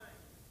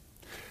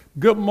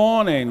Good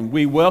morning.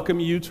 We welcome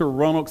you to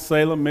Roanoke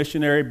Salem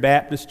Missionary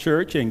Baptist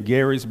Church in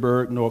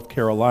Garysburg, North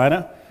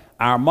Carolina.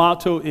 Our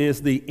motto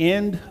is the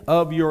end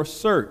of your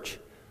search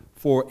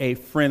for a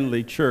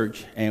friendly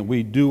church, and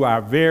we do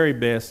our very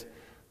best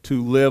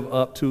to live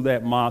up to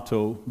that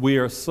motto. We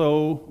are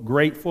so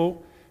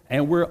grateful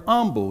and we're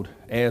humbled,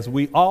 as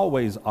we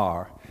always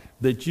are,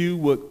 that you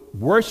would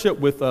worship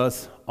with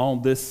us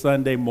on this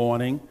Sunday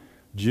morning,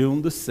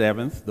 June the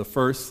 7th, the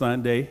first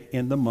Sunday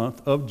in the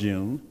month of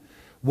June.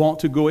 Want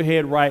to go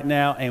ahead right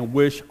now and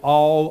wish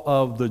all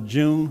of the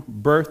June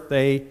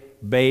birthday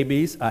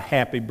babies a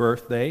happy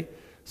birthday.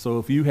 So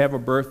if you have a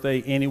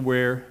birthday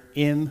anywhere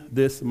in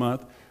this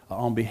month,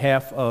 on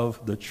behalf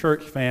of the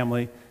church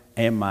family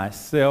and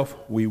myself,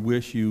 we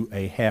wish you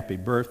a happy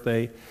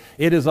birthday.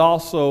 It is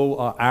also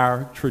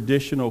our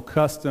traditional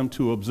custom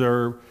to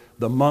observe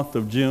the month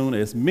of June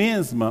as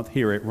Men's Month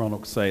here at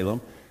Roanoke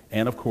Salem.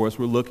 And of course,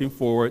 we're looking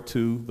forward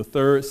to the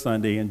third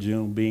Sunday in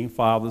June being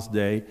Father's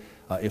Day,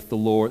 if the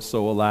Lord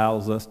so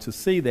allows us to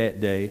see that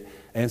day.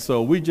 And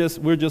so we're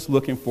just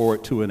looking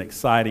forward to an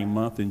exciting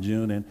month in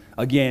June. And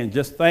again,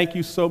 just thank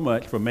you so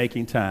much for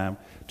making time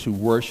to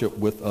worship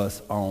with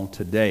us on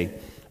today.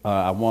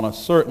 I want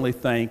to certainly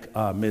thank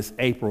Miss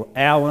April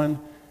Allen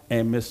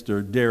and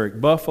Mr. Derek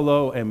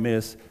Buffalo and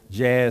Miss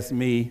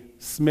Jasmine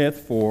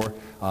Smith for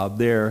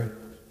their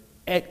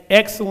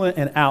excellent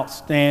and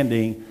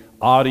outstanding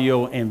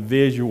audio and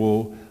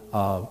visual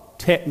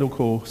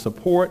technical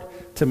support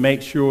to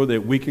make sure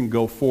that we can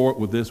go forward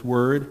with this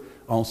word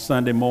on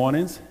Sunday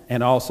mornings.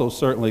 And also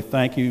certainly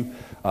thank you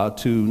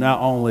to not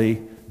only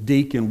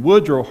Deacon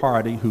Woodrow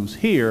Harding, who's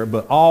here,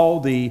 but all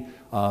the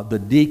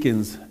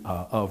deacons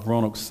of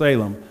Roanoke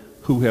Salem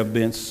who have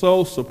been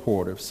so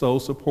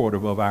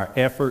supportive of our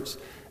efforts,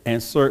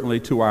 and certainly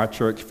to our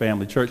church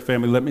family. Church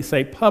family, let me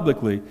say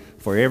publicly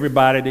for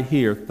everybody to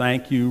hear,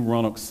 thank you,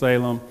 Roanoke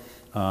Salem.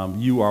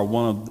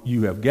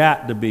 You have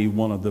got to be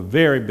one of the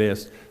very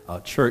best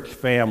church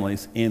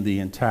families in the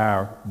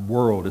entire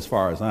world as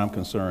far as I'm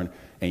concerned.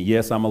 And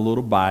yes, I'm a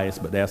little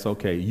biased, but that's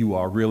okay. You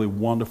are really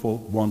wonderful,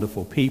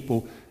 wonderful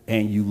people,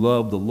 and you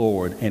love the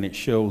Lord, and it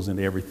shows in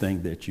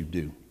everything that you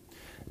do.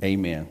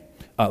 Amen.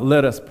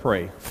 Let us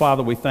pray.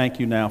 Father, we thank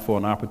you now for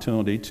an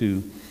opportunity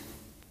to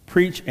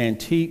preach and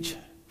teach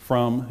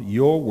from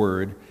your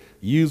word.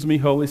 Use me,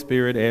 Holy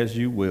Spirit, as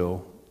you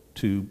will,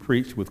 to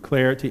preach with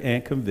clarity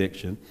and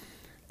conviction.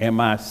 And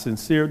my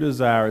sincere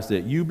desire is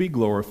that you be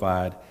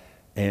glorified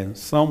and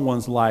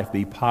someone's life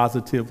be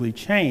positively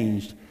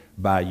changed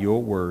by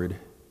your word.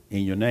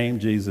 In your name,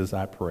 Jesus,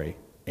 I pray.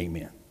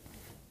 Amen.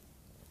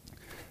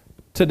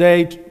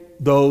 Today,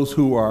 those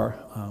who are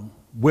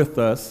with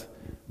us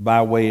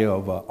by way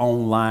of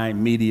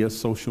online media,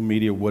 social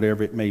media,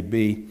 whatever it may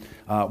be,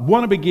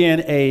 want to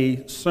begin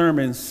a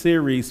sermon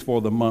series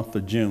for the month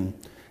of June.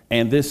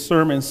 And this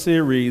sermon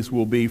series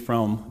will be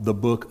from the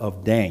book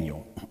of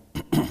Daniel.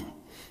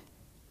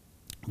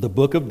 The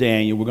book of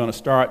Daniel. We're going to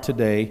start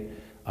today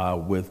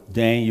with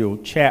Daniel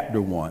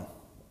chapter 1.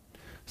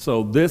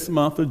 So this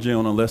month of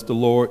June, unless the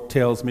Lord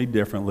tells me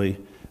differently,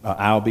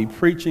 I'll be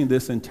preaching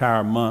this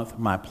entire month.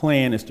 My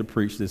plan is to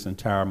preach this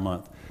entire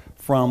month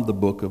from the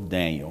book of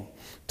Daniel.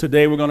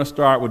 Today we're going to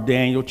start with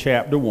Daniel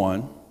chapter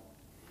 1.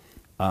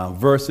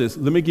 Let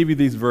me give you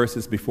these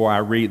verses before I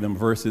read them.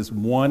 Verses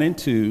 1 and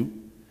 2,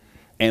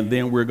 and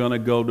then we're going to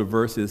go to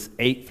verses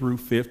 8 through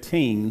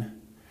 15,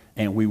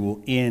 and we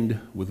will end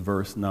with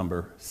verse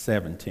number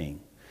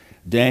 17.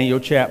 Daniel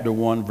chapter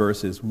 1,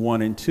 verses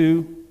 1 and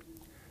 2,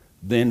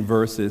 then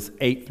verses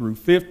 8 through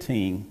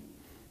 15,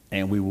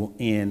 and we will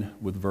end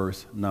with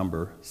verse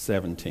number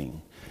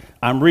 17.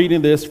 I'm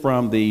reading this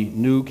from the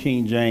New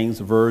King James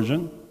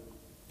Version,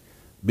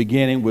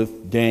 beginning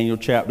with Daniel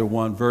chapter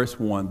 1, verse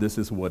 1. This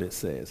is what it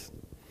says.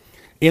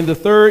 In the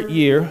third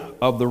year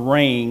of the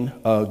reign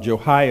of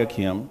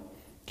Jehoiakim,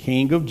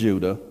 king of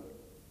Judah,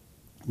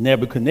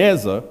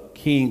 Nebuchadnezzar,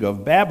 king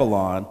of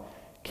Babylon,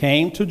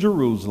 came to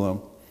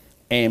Jerusalem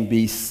and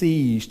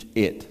besieged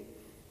it.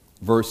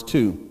 Verse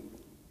 2,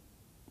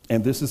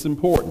 and this is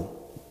important.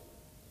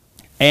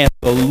 And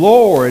the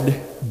Lord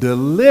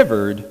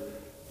delivered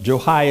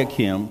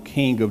Jehoiakim,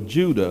 king of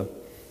Judah,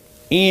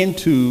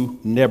 into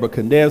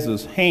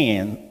Nebuchadnezzar's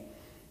hand,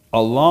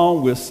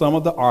 along with some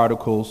of the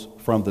articles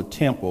from the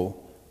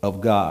temple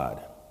of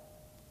God.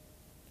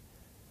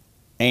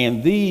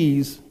 And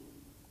these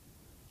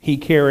he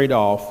carried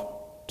off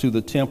to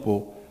the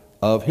temple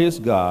of his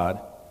God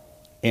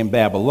in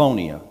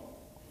Babylonia,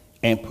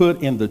 and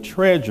put in the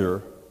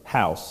treasure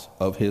house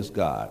of his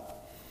God.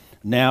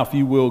 Now, if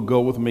you will,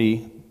 go with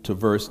me to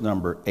verse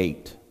number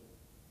 8.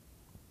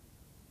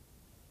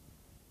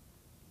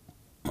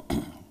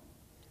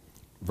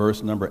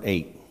 Verse number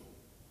 8.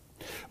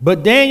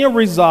 But Daniel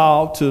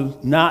resolved to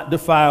not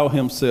defile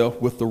himself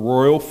with the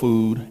royal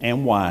food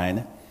and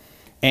wine,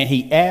 and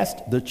he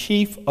asked the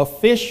chief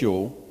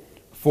official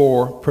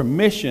for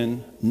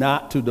permission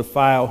not to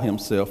defile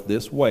himself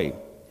this way.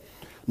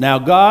 Now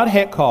God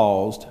had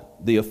caused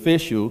the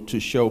official to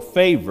show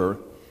favor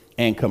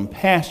and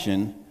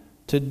compassion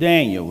to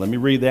Daniel. Let me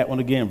read that one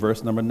again,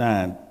 verse number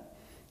 9.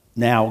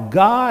 Now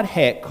God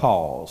had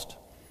caused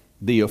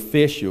the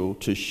official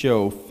to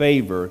show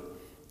favor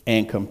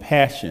and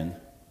compassion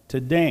to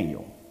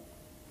Daniel.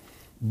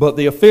 But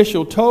the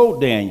official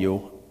told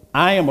Daniel,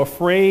 I am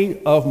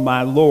afraid of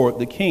my lord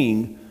the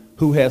king,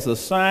 who has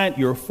assigned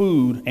your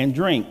food and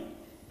drink.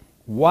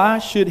 Why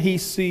should he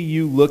see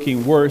you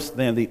looking worse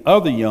than the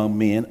other young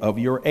men of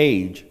your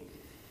age?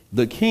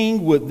 The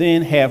king would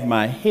then have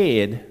my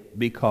head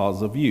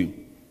because of you.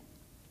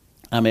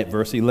 I'm at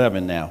verse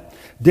 11 now.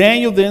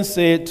 Daniel then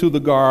said to the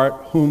guard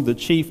whom the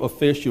chief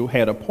official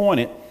had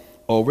appointed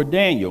over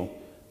Daniel,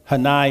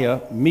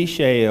 Hananiah,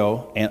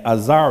 Mishael, and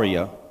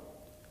Azariah.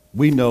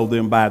 We know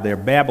them by their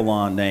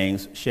Babylon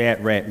names,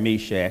 Shadrach,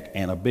 Meshach,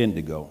 and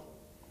Abednego.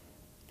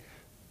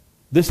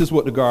 This is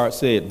what the guard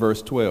said,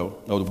 verse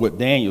 12, or what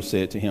Daniel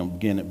said to him,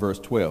 beginning at verse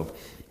 12.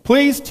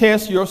 Please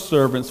test your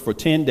servants for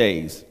 10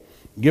 days.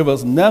 Give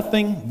us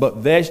nothing but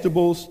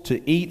vegetables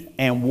to eat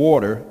and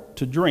water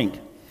to drink.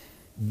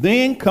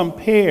 Then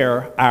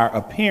compare our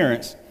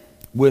appearance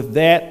with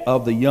that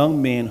of the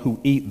young men who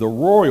eat the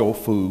royal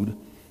food,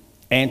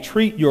 and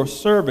treat your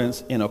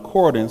servants in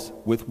accordance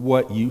with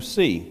what you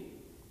see.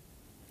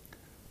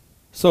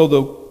 So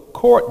the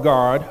court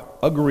guard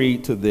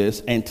agreed to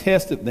this and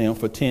tested them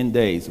for 10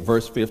 days.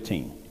 Verse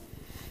 15.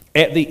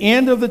 At the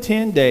end of the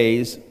 10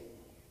 days,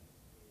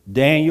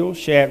 Daniel,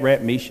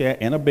 Shadrach, Meshach,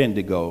 and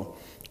Abednego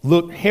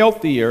looked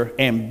healthier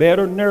and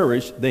better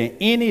nourished than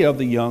any of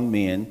the young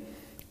men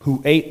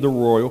who ate the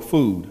royal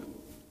food.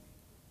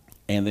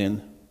 And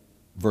then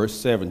verse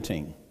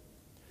 17.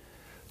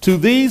 To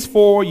these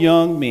 4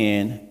 young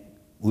men,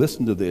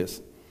 listen to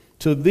this.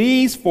 To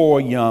these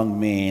 4 young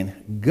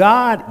men,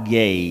 God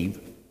gave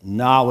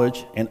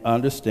knowledge and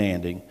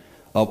understanding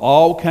of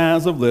all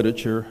kinds of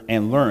literature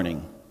and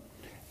learning.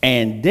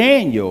 And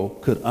Daniel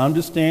could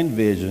understand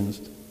visions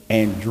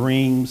and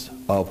dreams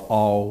of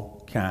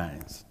all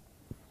kinds.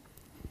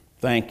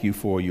 Thank you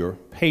for your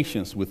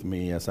patience with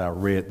me as I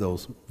read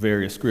those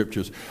various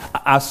scriptures.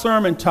 Our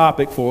sermon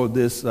topic for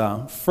this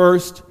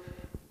first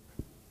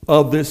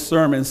of this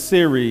sermon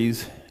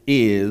series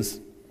is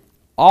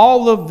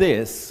all of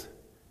this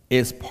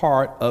is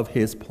part of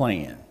his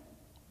plan.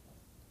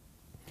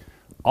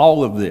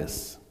 All of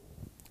this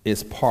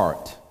is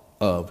part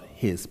of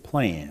his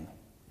plan.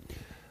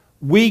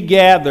 We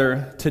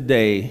gather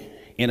today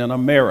in an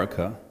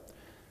America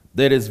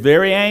that is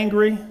very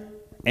angry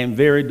and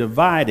very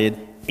divided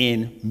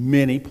in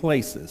many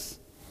places.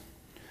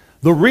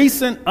 The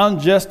recent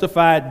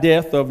unjustified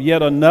death of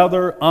yet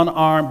another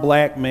unarmed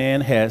black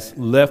man has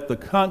left the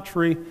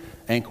country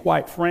and,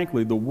 quite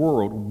frankly, the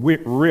world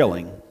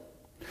reeling.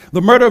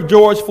 The murder of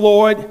George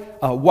Floyd,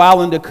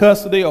 while in the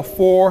custody of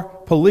 4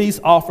 police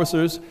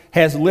officers,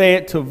 has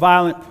led to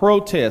violent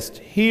protests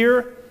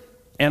here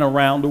and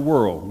around the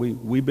world.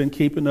 We've been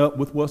keeping up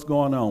with what's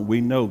going on.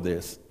 We know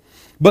this.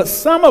 But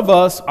some of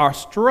us are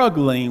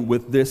struggling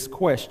with this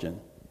question.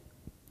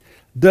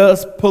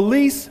 Does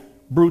police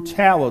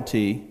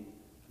brutality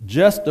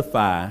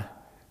justify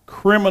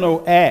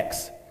criminal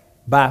acts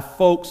by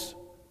folks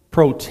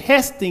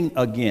protesting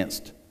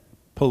against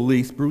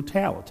police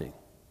brutality?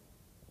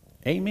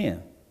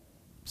 Amen.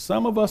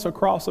 Some of us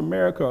across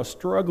America are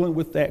struggling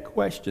with that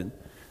question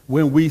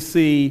when we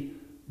see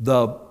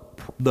the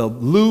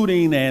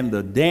looting and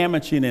the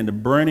damaging and the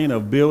burning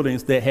of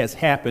buildings that has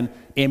happened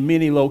in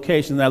many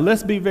locations. Now,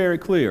 let's be very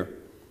clear.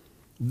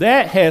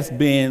 That has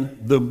been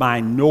the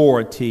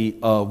minority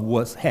of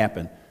what's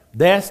happened.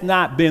 That's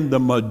not been the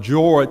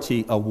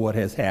majority of what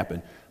has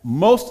happened.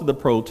 Most of the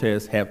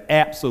protests have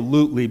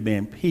absolutely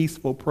been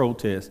peaceful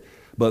protests,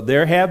 but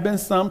there have been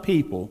some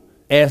people,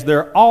 as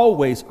there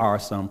always are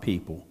some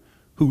people,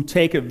 who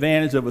take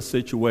advantage of a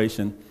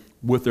situation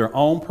with their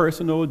own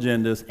personal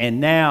agendas, and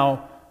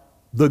now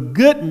the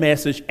good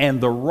message and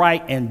the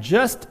right and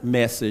just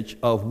message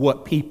of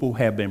what people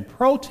have been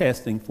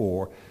protesting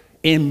for,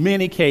 in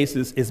many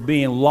cases, is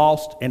being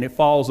lost, and it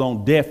falls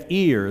on deaf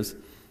ears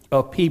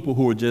of people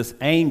who are just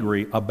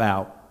angry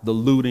about the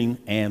looting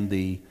and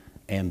the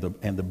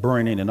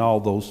burning and all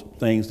those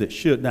things that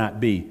should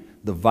not be,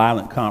 the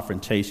violent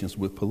confrontations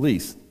with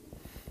police.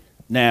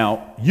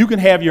 Now, you can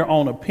have your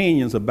own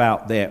opinions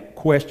about that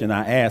question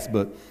I asked,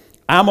 but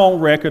I'm on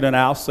record and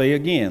I'll say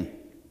again,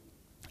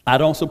 I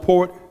don't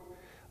support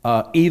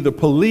either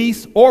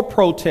police or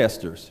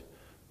protesters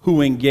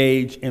who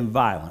engage in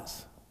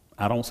violence.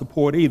 I don't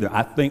support either.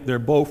 I think they're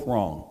both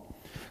wrong.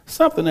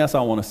 Something else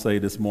I want to say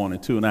this morning,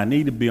 too, and I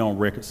need to be on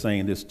record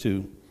saying this,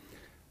 too.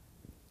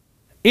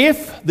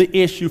 If the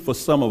issue for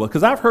some of us,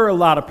 because I've heard a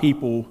lot of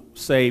people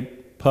say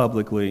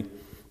publicly,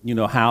 you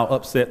know, how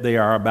upset they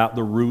are about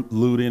the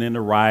looting and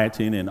the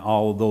rioting and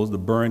all of those, the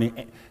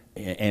burning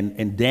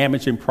and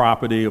damaging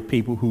property of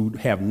people who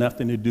have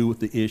nothing to do with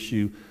the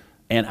issue,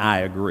 and I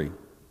agree.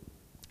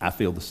 I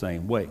feel the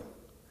same way.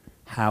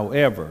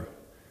 However,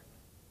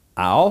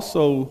 I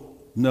also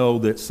know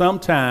that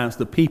sometimes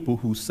the people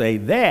who say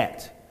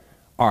that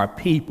are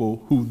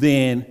people who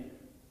then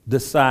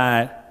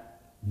decide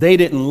they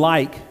didn't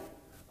like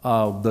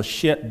the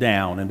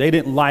shutdown and they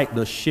didn't like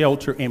the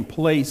shelter in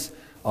place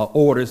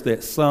orders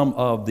that some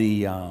of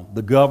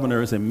the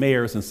governors and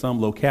mayors in some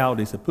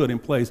localities have put in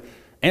place.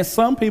 And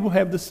some people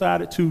have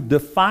decided to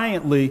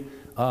defiantly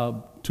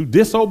to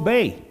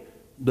disobey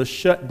the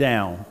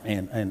shutdown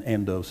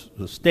and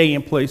the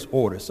stay-in-place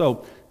order.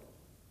 So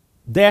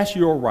that's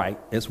your right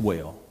as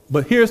well.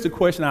 But here's the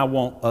question I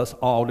want us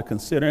all to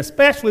consider,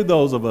 especially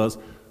those of us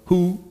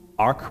who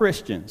are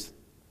Christians.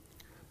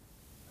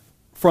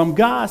 From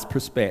God's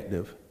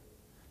perspective,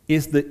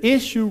 is the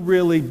issue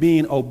really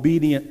being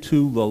obedient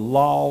to the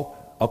law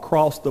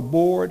across the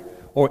board?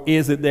 Or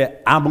is it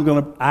that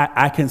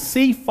I can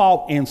see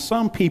fault in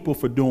some people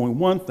for doing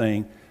one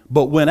thing,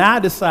 but when I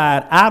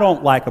decide I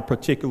don't like a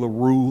particular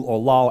rule or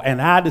law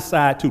and I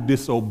decide to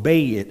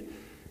disobey it,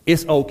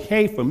 it's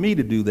okay for me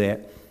to do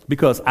that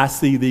because I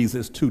see these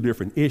as two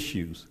different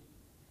issues.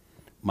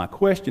 My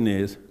question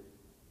is,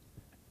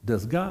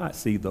 does God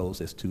see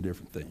those as two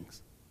different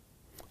things?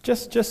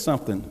 Just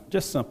something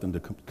to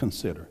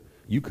consider.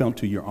 You come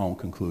to your own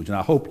conclusion.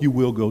 I hope you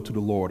will go to the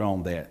Lord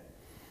on that.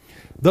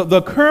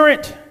 The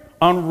current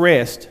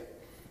unrest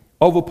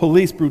over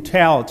police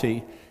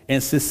brutality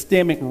and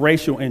systemic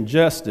racial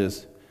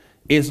injustice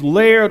is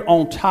layered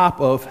on top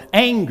of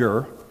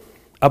anger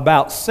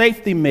about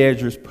safety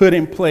measures put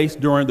in place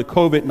during the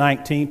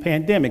COVID-19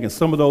 pandemic. And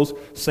some of those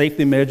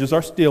safety measures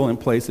are still in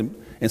place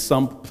in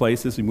some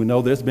places. And we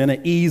know there's been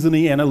an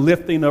easing and a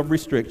lifting of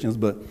restrictions,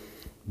 but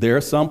there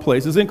are some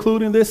places,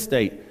 including this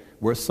state,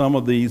 where some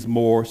of these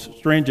more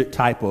stringent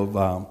type of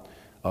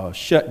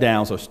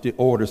shutdowns or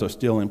orders are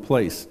still in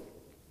place.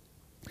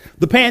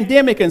 The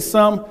pandemic and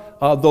some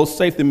of those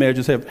safety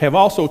measures have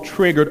also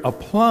triggered a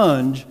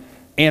plunge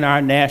in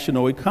our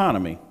national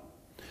economy.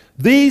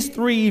 These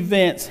three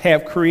events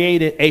have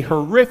created a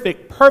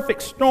horrific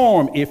perfect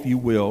storm, if you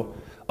will,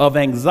 of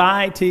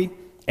anxiety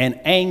and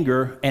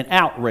anger and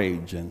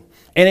outrage. And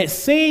it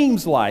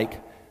seems like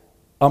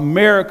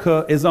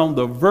America is on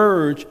the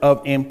verge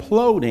of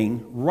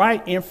imploding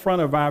right in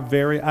front of our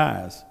very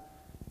eyes.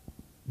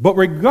 But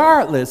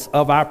regardless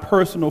of our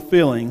personal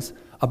feelings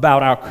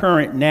about our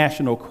current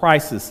national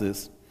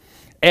crises,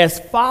 as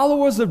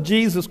followers of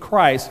Jesus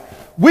Christ,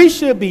 we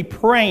should be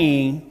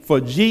praying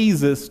for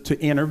Jesus to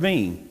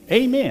intervene.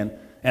 Amen.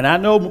 And I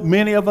know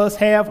many of us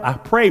have. I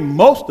pray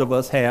most of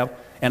us have.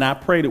 And I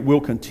pray that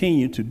we'll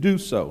continue to do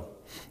so.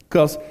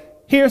 Because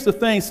here's the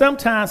thing.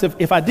 Sometimes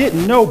if I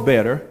didn't know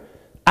better,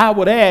 I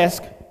would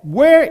ask,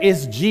 where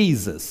is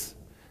Jesus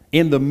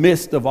in the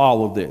midst of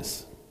all of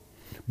this?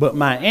 But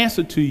my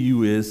answer to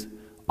you is,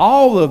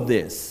 all of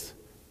this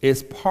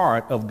is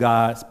part of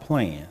God's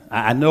plan.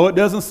 I know it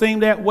doesn't seem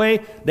that way.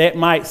 That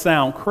might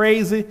sound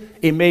crazy.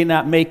 It may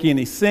not make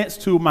any sense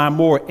to my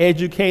more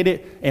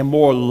educated and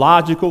more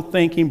logical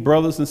thinking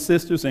brothers and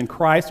sisters in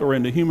Christ or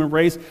in the human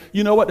race.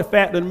 You know what? The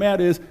fact of the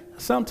matter is,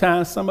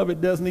 sometimes some of it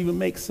doesn't even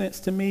make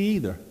sense to me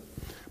either.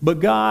 But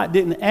God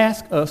didn't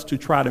ask us to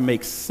try to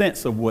make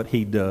sense of what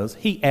he does.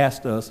 He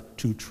asked us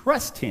to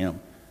trust him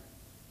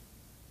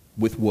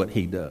with what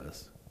he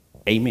does.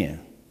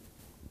 Amen.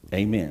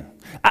 Amen.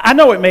 I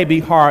know it may be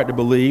hard to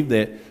believe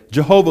that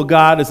Jehovah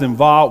God is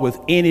involved with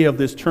any of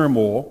this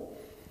turmoil,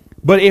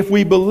 but if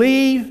we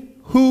believe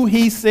who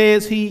he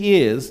says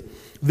he is,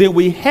 then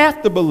we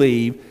have to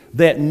believe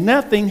that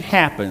nothing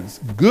happens,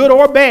 good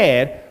or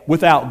bad,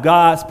 without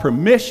God's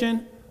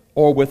permission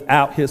or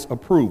without his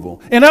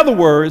approval. In other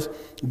words,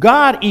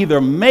 God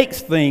either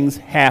makes things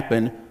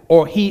happen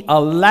or he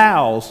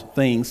allows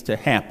things to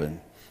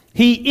happen.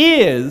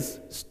 He is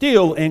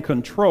still in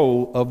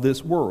control of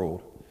this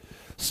world.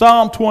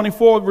 Psalm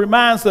 24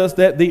 reminds us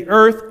that the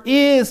earth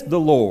is the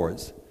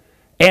Lord's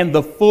and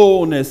the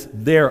fullness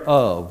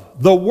thereof.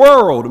 The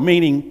world,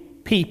 meaning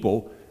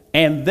people,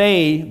 and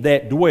they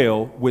that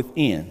dwell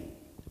within.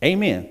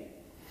 Amen.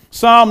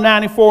 Psalm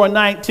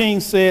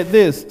 94:19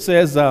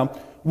 says,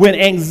 when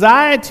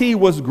anxiety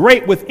was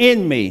great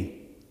within me,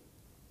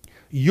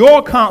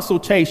 your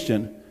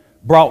consultation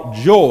brought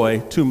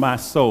joy to my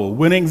soul.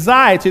 When the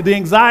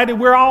anxiety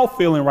we're all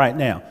feeling right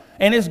now,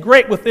 and it's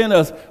great within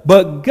us,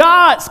 but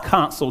God's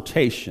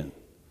consultation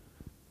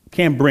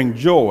can bring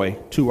joy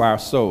to our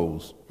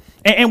souls.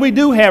 And we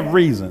do have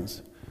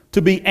reasons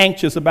to be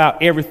anxious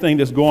about everything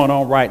that's going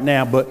on right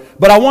now,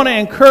 but I want to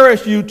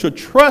encourage you to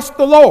trust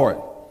the Lord.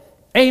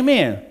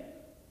 Amen.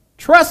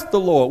 Trust the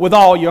Lord with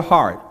all your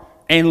heart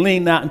and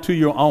lean not into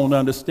your own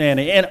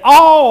understanding. In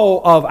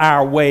all of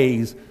our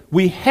ways,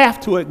 we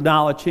have to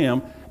acknowledge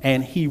him,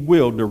 and he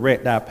will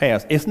direct our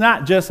paths. It's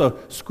not just a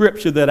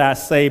scripture that I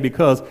say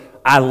because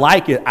I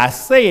like it. I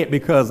say it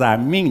because I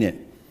mean it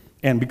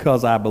and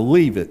because I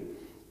believe it.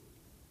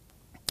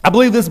 I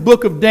believe this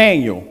book of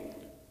Daniel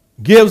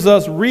gives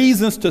us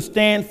reasons to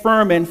stand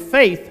firm in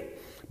faith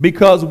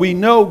because we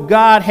know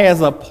God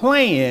has a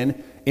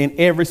plan in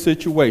every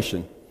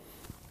situation.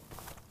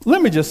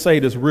 Let me just say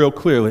this real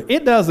clearly.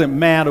 It doesn't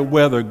matter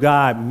whether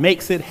God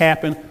makes it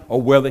happen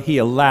or whether he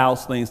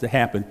allows things to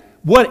happen.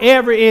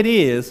 Whatever it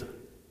is,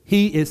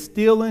 he is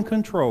still in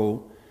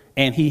control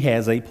and he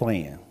has a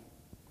plan.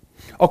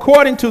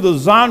 According to the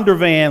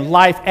Zondervan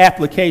Life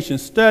Application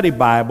Study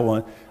Bible,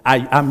 and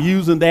I'm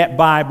using that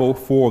Bible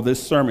for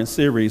this sermon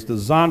series, the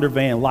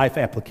Zondervan Life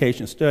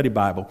Application Study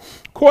Bible.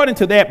 According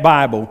to that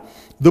Bible,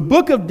 the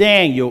book of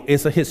Daniel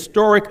is a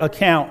historic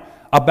account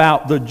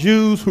about the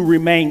Jews who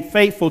remained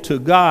faithful to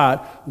God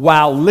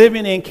while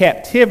living in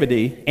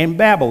captivity in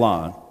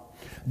Babylon.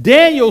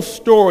 Daniel's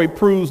story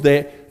proves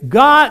that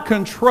God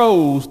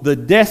controls the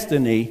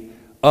destiny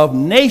of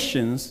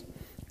nations,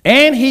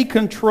 and he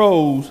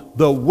controls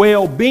the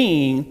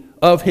well-being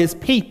of his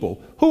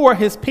people. Who are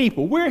his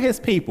people? We're his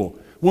people.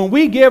 When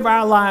we give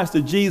our lives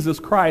to Jesus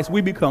Christ,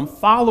 we become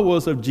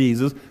followers of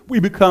Jesus.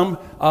 We become,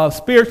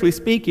 spiritually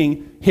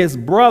speaking, his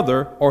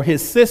brother or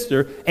his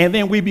sister, and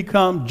then we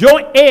become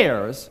joint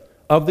heirs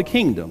of the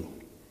kingdom.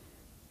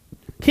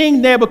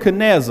 King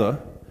Nebuchadnezzar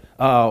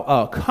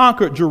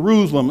conquered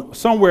Jerusalem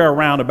somewhere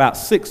around about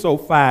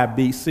 605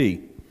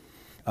 BC.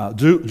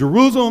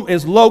 Jerusalem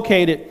is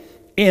located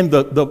in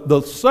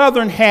the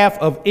southern half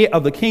of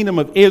the kingdom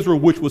of Israel,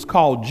 which was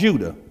called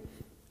Judah.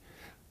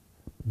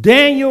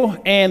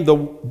 Daniel and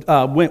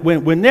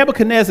when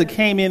Nebuchadnezzar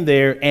came in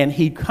there and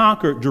he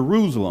conquered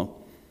Jerusalem,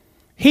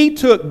 he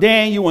took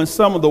Daniel and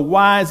some of the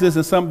wisest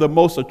and some of the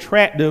most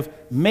attractive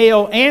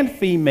male and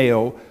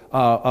female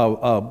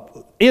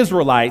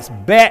Israelites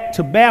back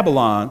to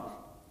Babylon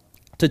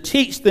to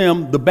teach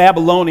them the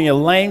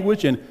Babylonian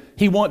language, and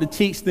he wanted to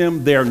teach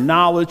them their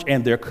knowledge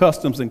and their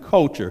customs and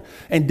culture.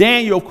 And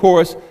Daniel, of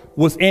course,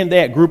 was in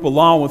that group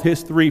along with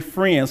his three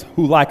friends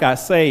who, like I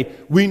say,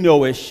 we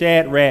know as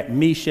Shadrach,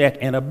 Meshach,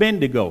 and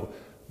Abednego.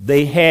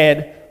 They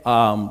had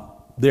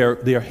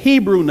their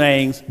Hebrew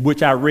names,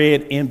 which I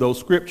read in those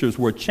scriptures,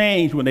 were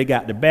changed when they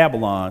got to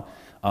Babylon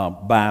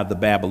by the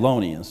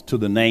Babylonians to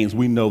the names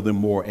we know them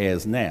more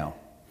as now.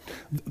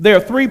 There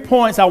are 3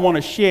 points I want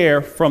to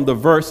share from the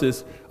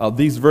verses of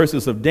these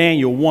verses of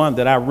Daniel 1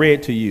 that I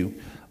read to you.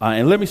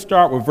 And let me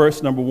start with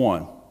verse number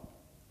 1.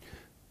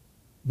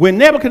 When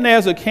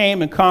Nebuchadnezzar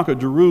came and conquered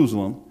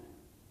Jerusalem,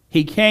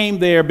 he came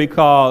there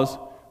because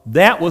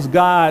that was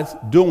God's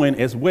doing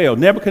as well.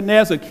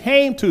 Nebuchadnezzar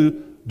came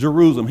to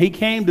Jerusalem. He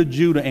came to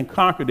Judah and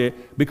conquered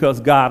it because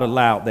God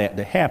allowed that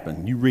to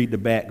happen. You read the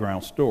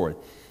background story.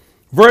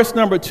 Verse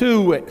number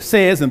 2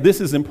 says, and this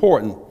is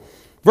important,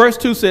 verse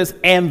 2 says,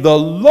 and the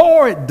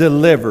Lord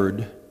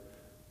delivered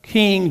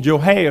King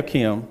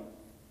Jehoiakim,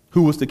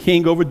 who was the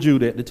king over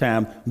Judah at the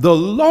time. The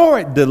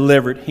Lord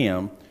delivered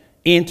him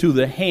into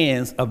the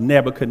hands of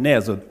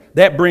Nebuchadnezzar.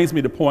 That brings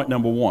me to point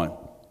number 1.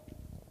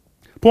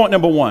 Point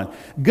number 1,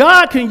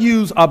 God can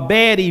use a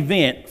bad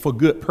event for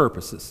good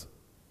purposes.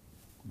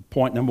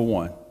 Point number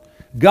 1,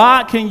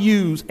 God can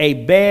use a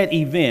bad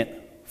event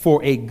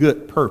for a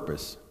good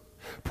purpose.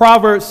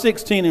 Proverbs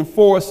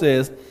 16:4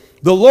 says,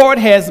 the Lord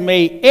has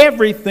made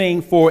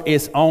everything for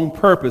its own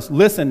purpose.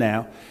 Listen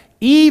now,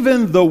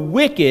 even the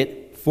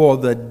wicked for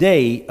the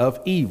day of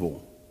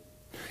evil.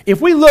 If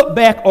we look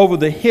back over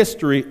the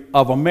history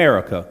of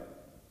America,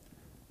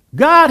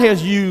 God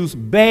has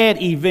used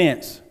bad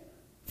events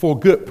for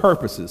good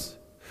purposes.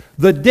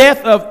 The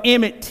death of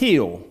Emmett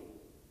Till.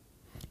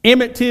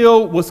 Emmett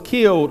Till was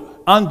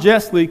killed,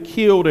 unjustly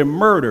killed and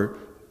murdered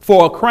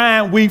for a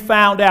crime we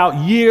found out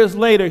years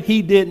later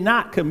he did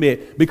not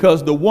commit,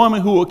 because the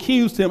woman who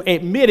accused him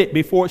admitted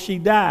before she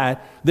died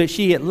that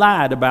she had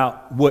lied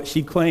about what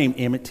she claimed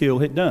Emmett Till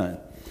had done.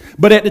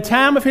 But at the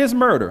time of his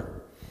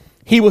murder,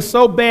 he was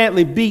so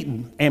badly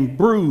beaten and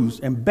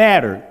bruised and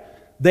battered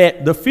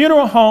that the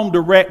funeral home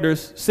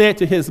directors said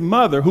to his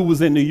mother, who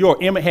was in New York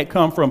 — Emmett had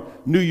come from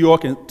New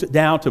York and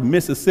down to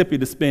Mississippi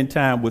to spend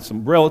time with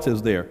some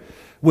relatives there.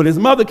 When his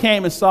mother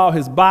came and saw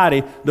his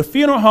body, the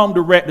funeral home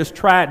directors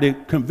tried to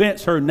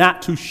convince her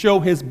not to show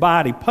his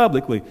body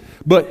publicly.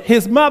 But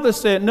his mother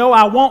said, no,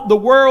 I want the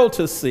world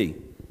to see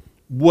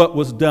what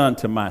was done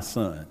to my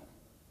son.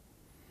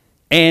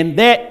 And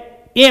that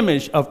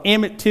image of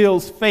Emmett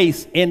Till's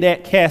face in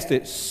that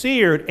casket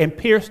seared and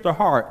pierced the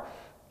heart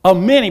of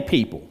many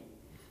people,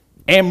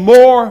 and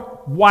more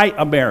white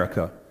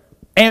America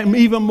and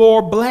even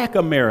more black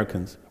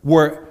Americans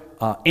were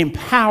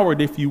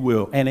empowered, if you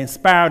will, and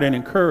inspired and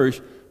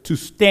encouraged to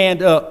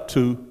stand up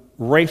to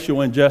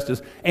racial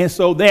injustice. And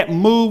so that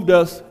moved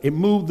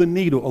the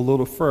needle a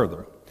little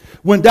further.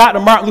 When Dr.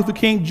 Martin Luther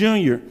King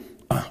Jr.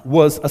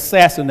 was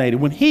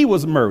assassinated, when he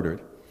was murdered,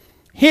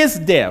 his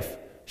death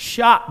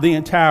shocked the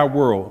entire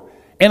world.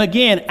 And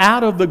again,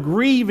 out of the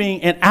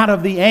grieving and out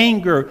of the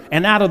anger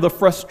and out of the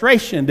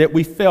frustration that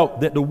we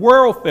felt, that the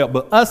world felt,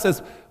 but us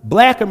as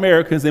black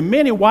Americans and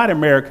many white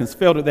Americans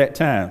felt at that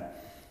time,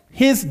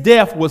 his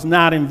death was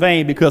not in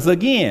vain, because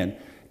again,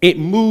 it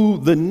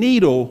moved the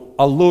needle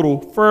a little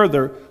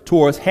further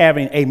towards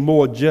having a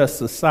more just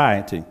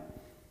society.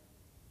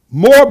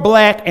 More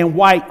black and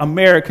white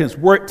Americans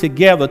worked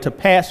together to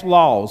pass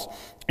laws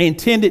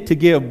intended to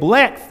give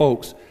black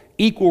folks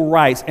equal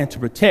rights and to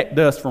protect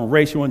us from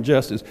racial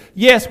injustice.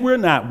 Yes, we're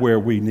not where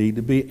we need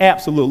to be.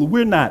 Absolutely,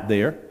 we're not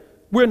there.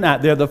 We're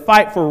not there. The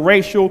fight for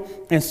racial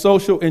and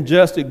social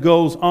injustice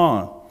goes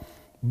on.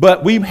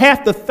 But we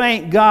have to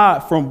thank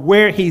God from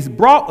where he's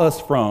brought us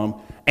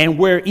from and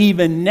where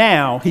even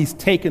now he's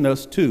taken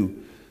us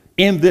to.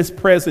 in this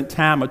present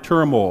time of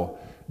turmoil.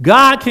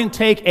 God can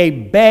take a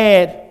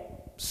bad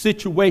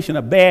situation,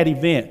 a bad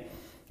event,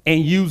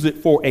 and use it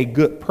for a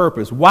good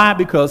purpose. Why?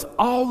 Because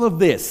all of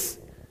this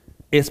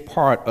is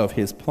part of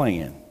his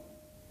plan.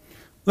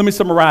 Let me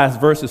summarize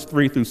verses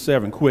 3 through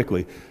 7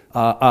 quickly.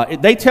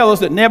 They tell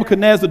us that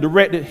Nebuchadnezzar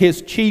directed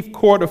his chief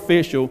court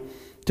official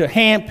to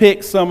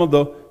handpick some of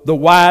the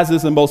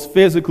wisest and most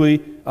physically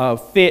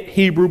fit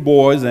Hebrew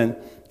boys,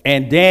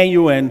 and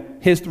Daniel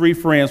and his 3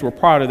 friends were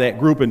part of that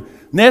group. And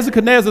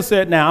Nebuchadnezzar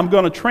said, now I'm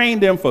going to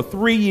train them for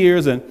 3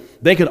 years, and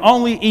they could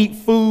only eat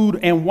food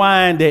and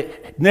wine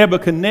that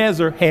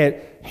Nebuchadnezzar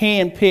had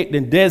handpicked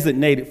and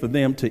designated for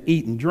them to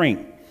eat and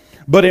drink.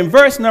 But in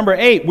verse number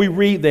 8, we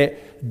read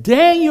that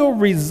Daniel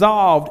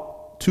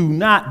resolved to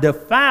not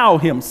defile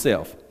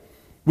himself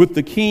with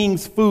the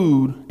king's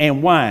food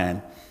and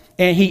wine.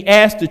 And he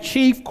asked the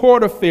chief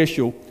court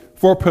official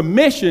for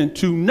permission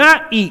to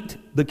not eat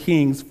the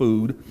king's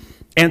food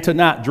and to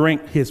not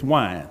drink his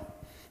wine.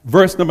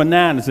 Verse number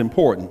 9 is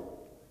important.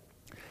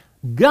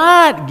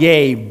 God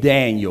gave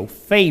Daniel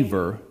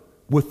favor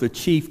with the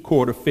chief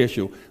court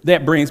official.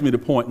 That brings me to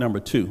point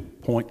number 2.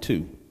 Point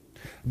 2.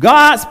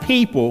 God's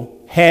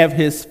people have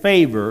his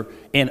favor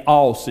in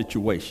all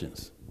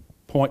situations.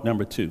 Point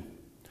number 2.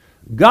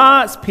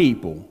 God's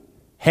people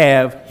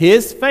have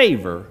his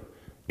favor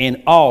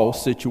in all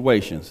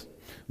situations.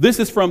 This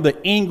is from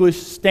the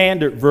English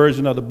Standard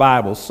Version of the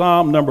Bible.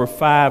 Psalm number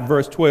 5,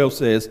 verse 12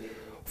 says,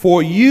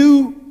 "For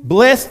you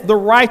bless the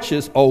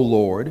righteous, O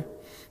Lord.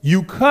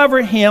 You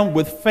cover him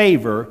with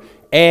favor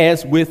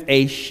as with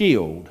a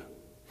shield."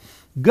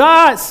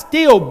 God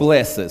still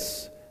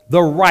blesses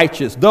the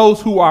righteous,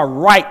 those who are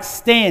right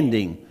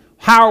standing.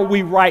 How are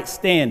we right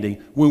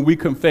standing? When we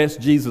confess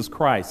Jesus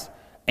Christ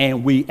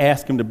and we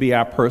ask him to be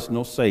our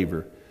personal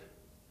savior.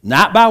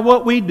 Not by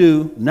what we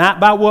do, not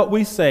by what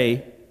we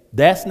say.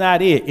 That's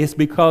not it. It's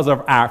because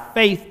of our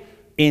faith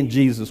in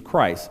Jesus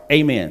Christ.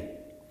 Amen.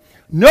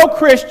 No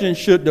Christian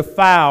should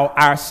defile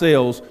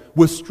ourselves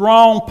with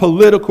strong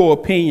political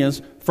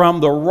opinions from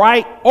the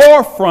right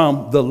or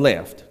from the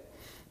left.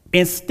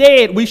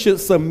 Instead, we should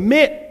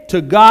submit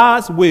to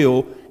God's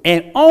will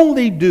and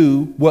only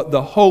do what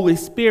the Holy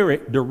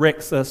Spirit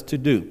directs us to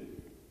do.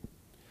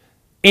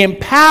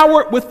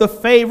 Empowered with the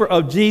favor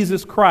of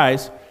Jesus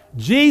Christ,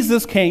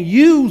 Jesus can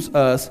use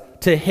us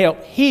to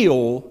help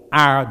heal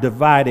our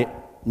divided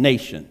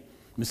nation.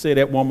 Let me say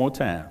that one more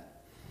time.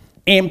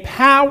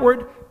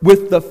 Empowered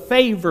with the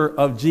favor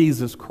of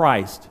Jesus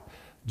Christ,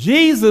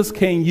 Jesus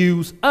can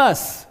use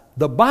us,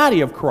 the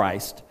body of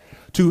Christ,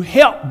 to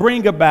help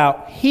bring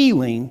about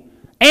healing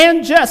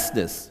and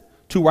justice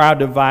to our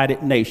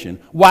divided nation.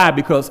 Why?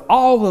 Because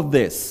all of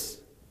this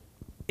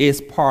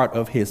is part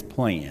of his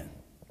plan.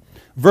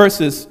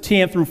 Verses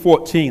 10 through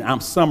 14, I'm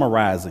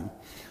summarizing.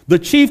 The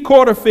chief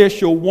court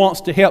official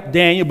wants to help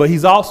Daniel, but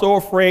he's also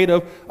afraid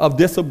of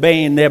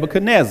disobeying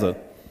Nebuchadnezzar.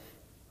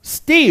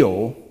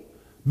 Still,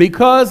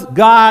 because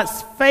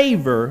God's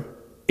favor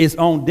is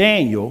on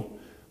Daniel,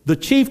 the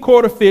chief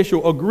court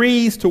official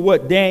agrees to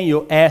what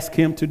Daniel asked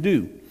him to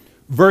do.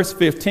 Verse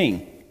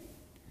 15.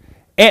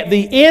 At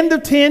the end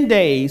of 10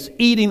 days,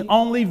 eating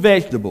only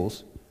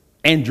vegetables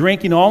and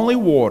drinking only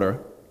water,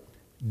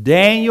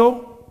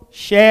 Daniel,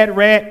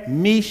 Shadrach,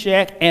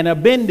 Meshach, and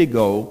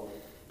Abednego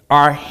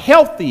are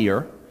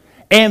healthier,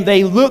 and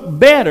they look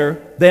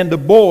better than the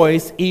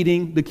boys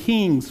eating the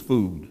king's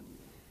food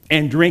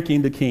and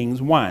drinking the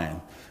king's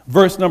wine.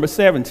 Verse number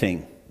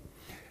 17.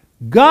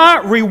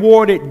 God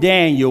rewarded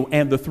Daniel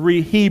and the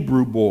 3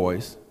 Hebrew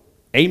boys.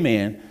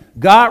 Amen.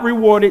 God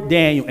rewarded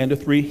Daniel and the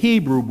 3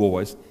 Hebrew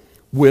boys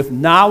with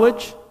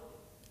knowledge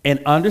and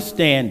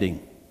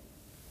understanding.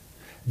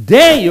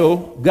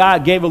 Daniel,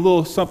 God gave a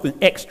little something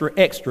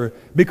extra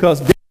because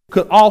Daniel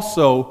could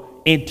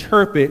also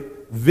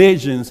interpret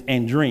visions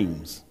and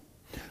dreams.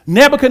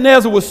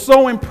 Nebuchadnezzar was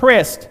so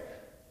impressed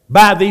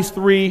by these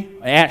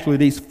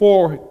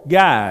 4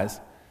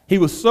 guys. He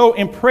was so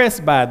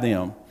impressed by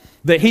them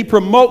that he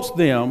promotes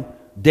them,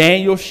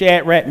 Daniel,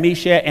 Shadrach,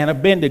 Meshach, and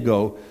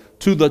Abednego,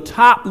 to the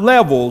top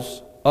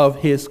levels of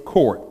his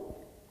court.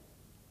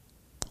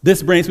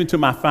 This brings me to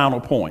my final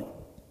point.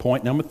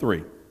 Point number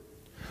 3.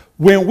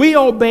 When we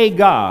obey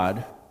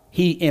God,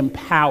 he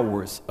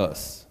empowers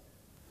us.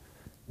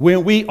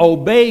 When we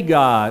obey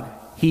God,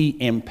 he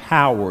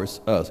empowers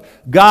us.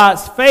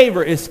 God's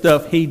favor is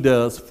stuff he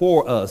does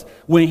for us.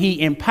 When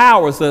he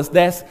empowers us,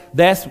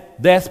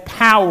 that's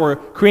power,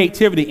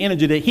 creativity,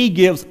 energy that he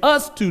gives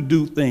us to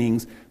do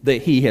things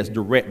that he has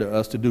directed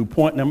us to do.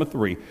 Point number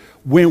 3.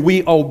 When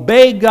we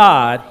obey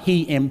God,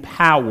 he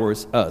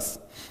empowers us.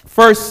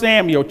 1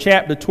 Samuel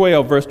chapter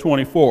 12, verse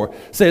 24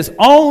 says,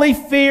 "Only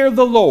fear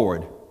the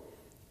Lord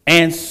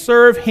and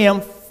serve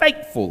him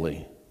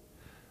faithfully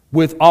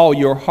with all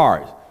your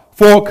heart.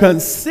 For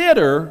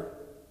consider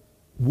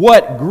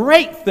what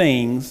great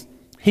things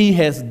he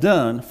has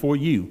done for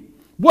you."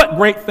 What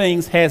great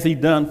things has he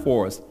done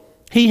for us?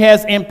 He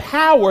has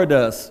empowered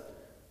us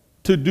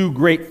to do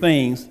great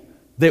things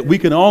that we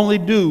can only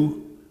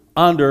do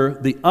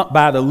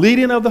by the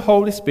leading of the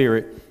Holy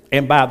Spirit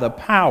and by the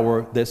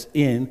power that's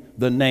in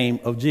the name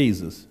of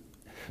Jesus.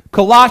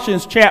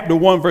 Colossians chapter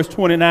 1, verse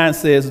 29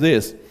 says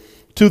this,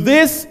 "To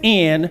this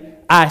end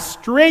I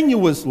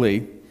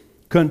strenuously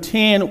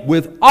contend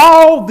with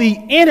all the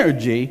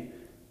energy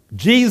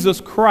Jesus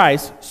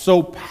Christ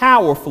so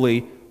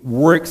powerfully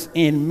works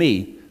in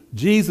me."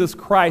 Jesus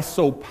Christ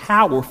so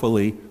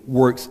powerfully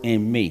works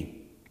in me.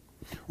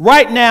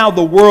 Right now,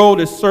 the world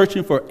is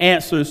searching for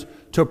answers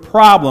to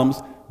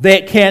problems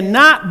that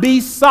cannot be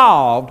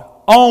solved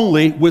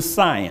only with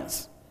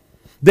science,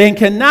 that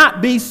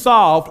cannot be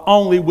solved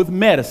only with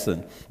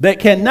medicine, that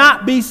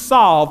cannot be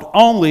solved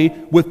only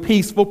with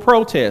peaceful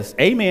protests.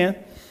 Amen.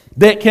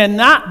 That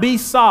cannot be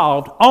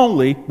solved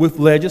only with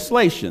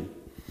legislation,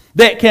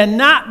 that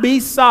cannot be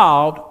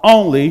solved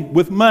only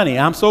with money.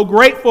 I'm so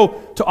grateful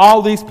to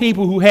all these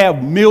people who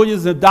have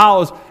millions of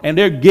dollars and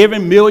they're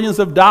giving millions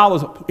of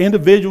dollars,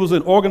 individuals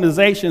and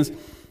organizations,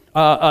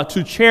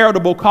 to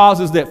charitable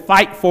causes that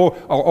fight for,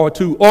 or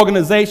to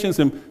organizations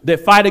that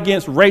fight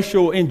against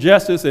racial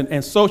injustice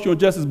and social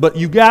injustice. But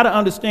you got to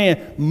understand,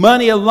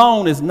 money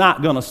alone is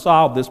not going to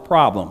solve this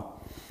problem.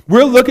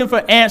 We're looking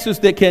for answers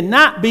that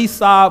cannot be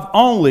solved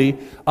only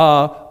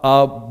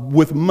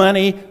with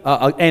money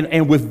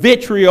and with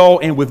vitriol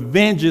and with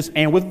vengeance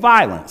and with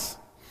violence.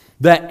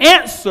 The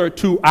answer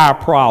to our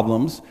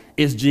problems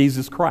is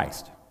Jesus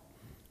Christ.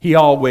 He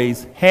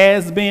always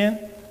has been,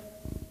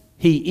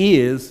 he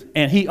is,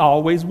 and he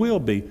always will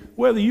be.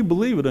 Whether you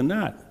believe it or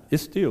not,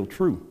 it's still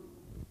true.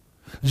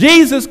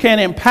 Jesus can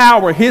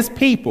empower his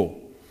people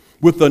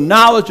with the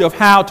knowledge of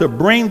how to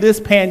bring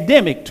this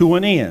pandemic to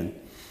an end.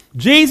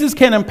 Jesus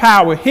can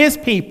empower his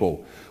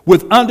people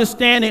with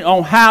understanding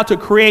on how to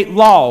create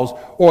laws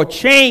or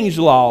change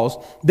laws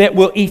that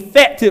will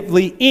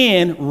effectively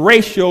end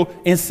racial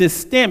and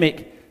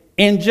systemic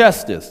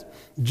injustice.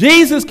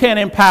 Jesus can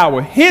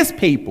empower his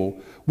people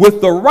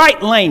with the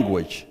right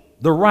language,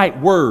 the right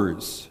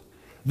words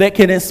that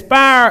can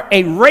inspire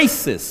a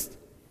racist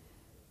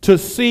to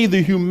see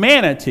the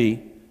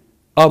humanity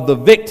of the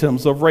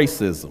victims of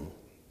racism.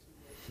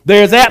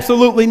 There's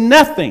absolutely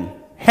nothing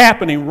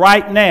happening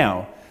right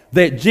now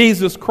that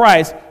Jesus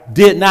Christ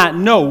did not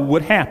know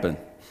would happen.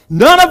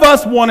 None of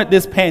us wanted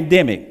this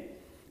pandemic,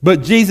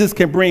 but Jesus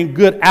can bring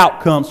good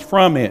outcomes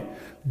from it.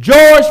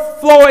 George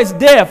Floyd's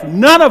death,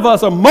 none of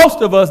us or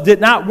most of us did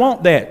not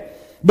want that.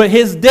 But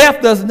his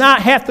death does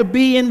not have to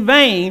be in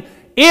vain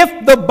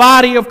if the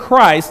body of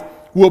Christ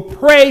will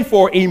pray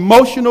for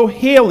emotional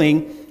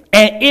healing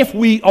and if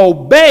we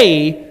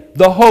obey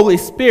the Holy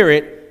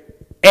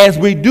Spirit as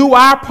we do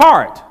our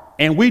part,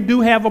 and we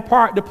do have a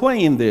part to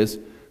play in this,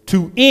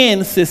 to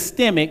end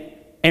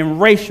systemic and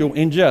racial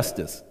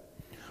injustice.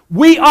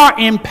 We are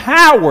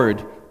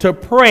empowered to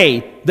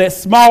pray that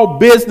small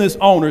business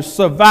owners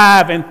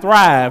survive and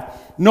thrive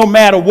no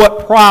matter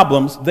what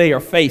problems they are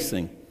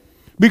facing,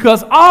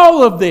 because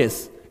all of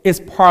this is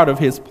part of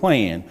his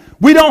plan.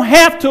 We don't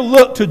have to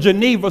look to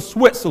Geneva,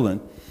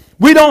 Switzerland.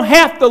 We don't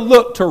have to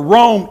look to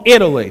Rome,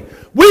 Italy.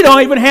 We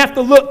don't even have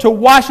to look to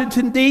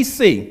Washington,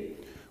 D.C.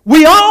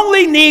 We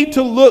only need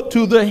to look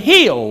to the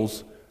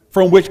hills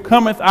from which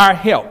cometh our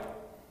help,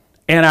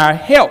 and our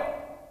help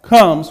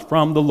comes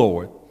from the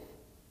Lord.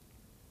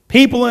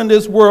 People in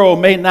this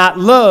world may not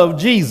love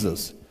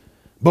Jesus,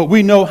 but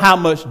we know how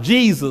much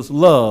Jesus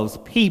loves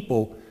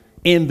people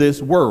in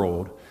this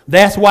world.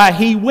 That's why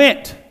he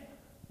went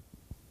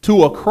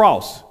to a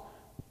cross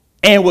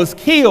and was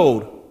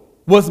killed,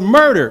 was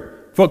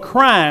murdered for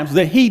crimes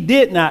that he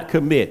did not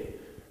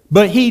commit.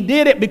 But he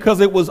did it because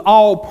it was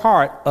all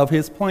part of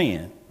his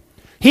plan.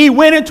 He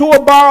went into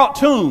a borrowed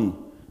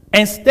tomb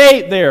and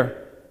stayed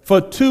there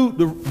for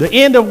the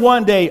end of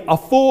one day, a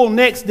full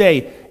next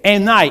day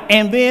and night.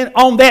 And then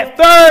on that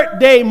third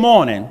day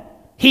morning,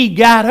 he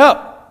got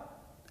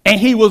up and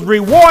he was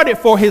rewarded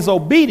for his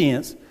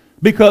obedience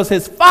because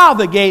his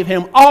Father gave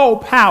him all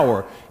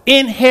power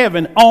in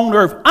heaven, on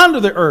earth, under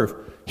the earth.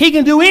 He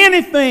can do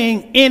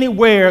anything,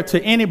 anywhere,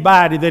 to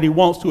anybody that he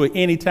wants to at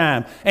any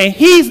time. And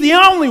he's the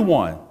only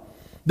one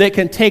that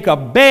can take a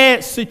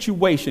bad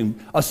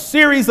situation, a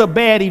series of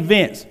bad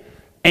events,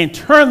 and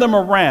turn them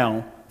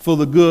around for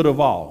the good of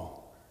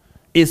all.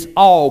 It's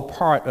all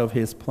part of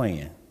his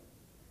plan.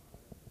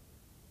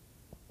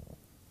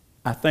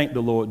 I thank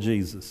the Lord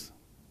Jesus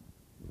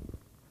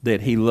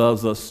that he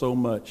loves us so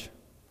much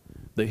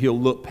that he'll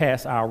look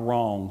past our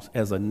wrongs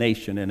as a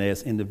nation and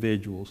as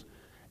individuals.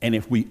 And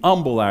if we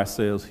humble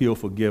ourselves, he'll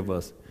forgive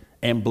us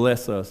and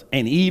bless us.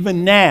 And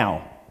even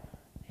now,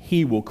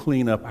 he will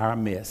clean up our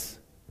mess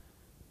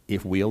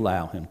if we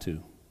allow him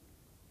to.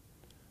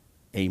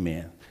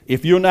 Amen.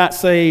 If you're not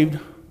saved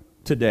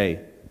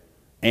today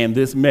and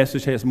this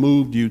message has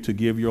moved you to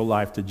give your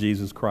life to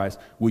Jesus Christ,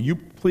 will you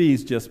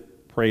please just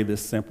pray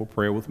this simple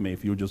prayer with me?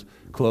 If you'll just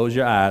close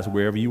your eyes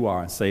wherever you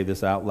are and say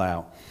this out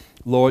loud.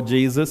 Lord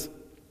Jesus,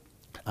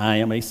 I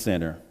am a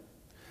sinner.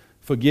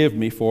 Forgive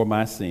me for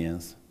my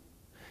sins.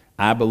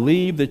 I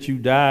believe that you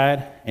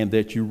died and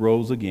that you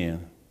rose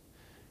again.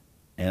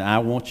 And I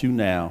want you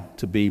now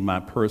to be my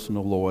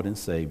personal Lord and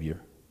Savior.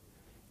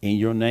 In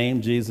your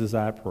name, Jesus,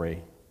 I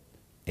pray.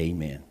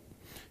 Amen.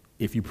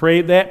 If you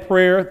prayed that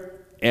prayer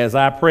as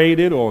I prayed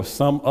it or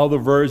some other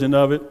version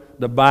of it,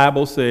 the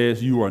Bible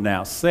says you are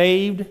now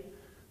saved.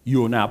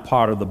 You are now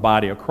part of the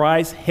body of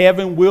Christ.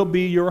 Heaven will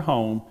be your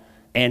home.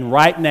 And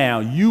right now,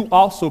 you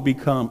also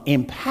become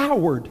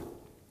empowered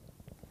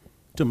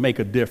to make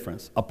a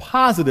difference, a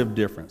positive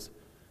difference,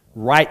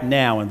 right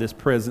now in this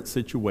present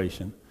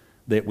situation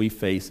that we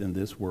face in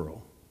this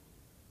world.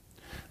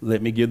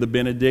 Let me give the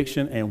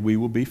benediction, and we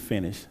will be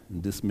finished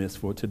and dismissed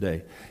for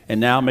today. And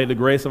now may the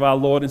grace of our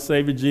Lord and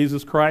Savior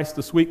Jesus Christ,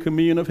 the sweet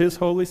communion of his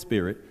Holy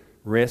Spirit,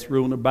 rest,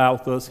 rule, and abide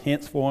with us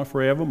henceforth and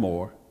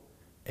forevermore.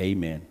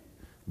 Amen.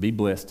 Be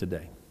blessed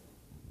today.